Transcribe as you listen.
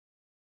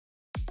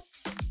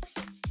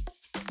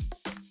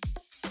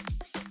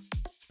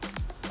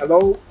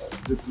Hello,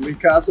 this is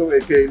LeeCasso,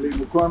 aka Lee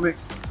McCormick,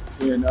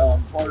 and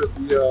I'm part of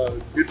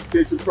the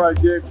beautification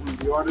project. One of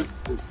the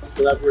artists is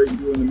collaborating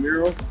doing the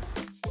mural.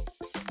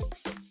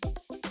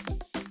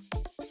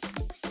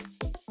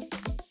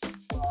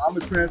 I'm a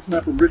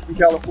transplant from Richmond,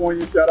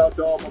 California. Shout out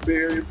to all my Bay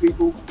Area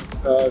people.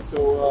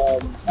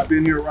 I've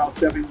been here around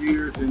 7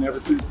 years, and ever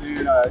since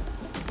then, I,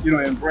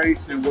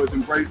 embraced and was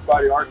embraced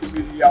by the art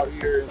community out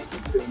here,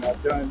 and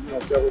I've done,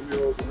 several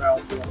murals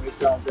around,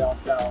 Midtown,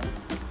 downtown.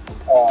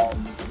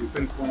 We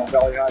finished one on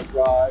Valley High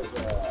Drive,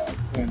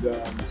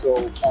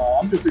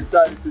 I'm just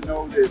excited to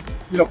know that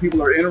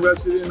people are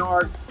interested in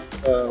art.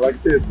 Like I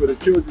said, for the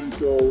children,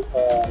 so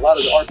a lot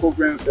of the art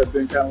programs have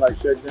been kind of like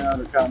shut down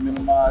or kind of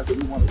minimized,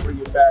 and we want to bring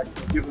it back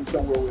and give them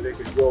somewhere where they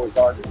can grow as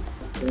artists.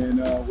 And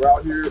we're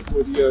out here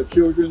for the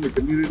children, the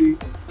community,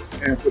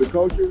 and for the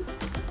culture.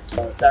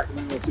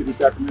 Sacramento, City of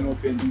Sacramento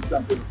can be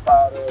something to be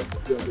proud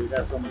of. They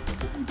have something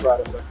to be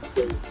proud of. Let's just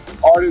say,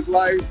 art is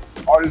life,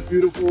 art is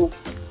beautiful,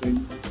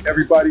 and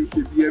everybody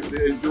should be able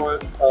to enjoy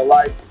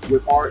life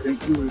with art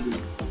included in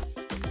it.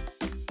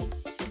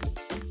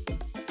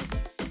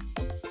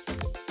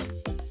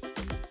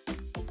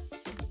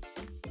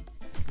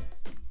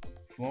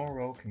 Florham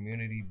Road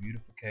Community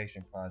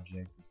Beautification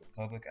Project is a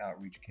public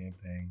outreach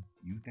campaign,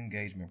 youth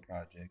engagement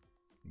project,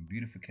 and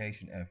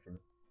beautification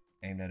effort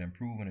aimed at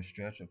improving a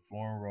stretch of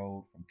Florham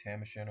Road from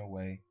Tamashana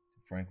Way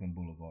to Franklin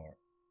Boulevard.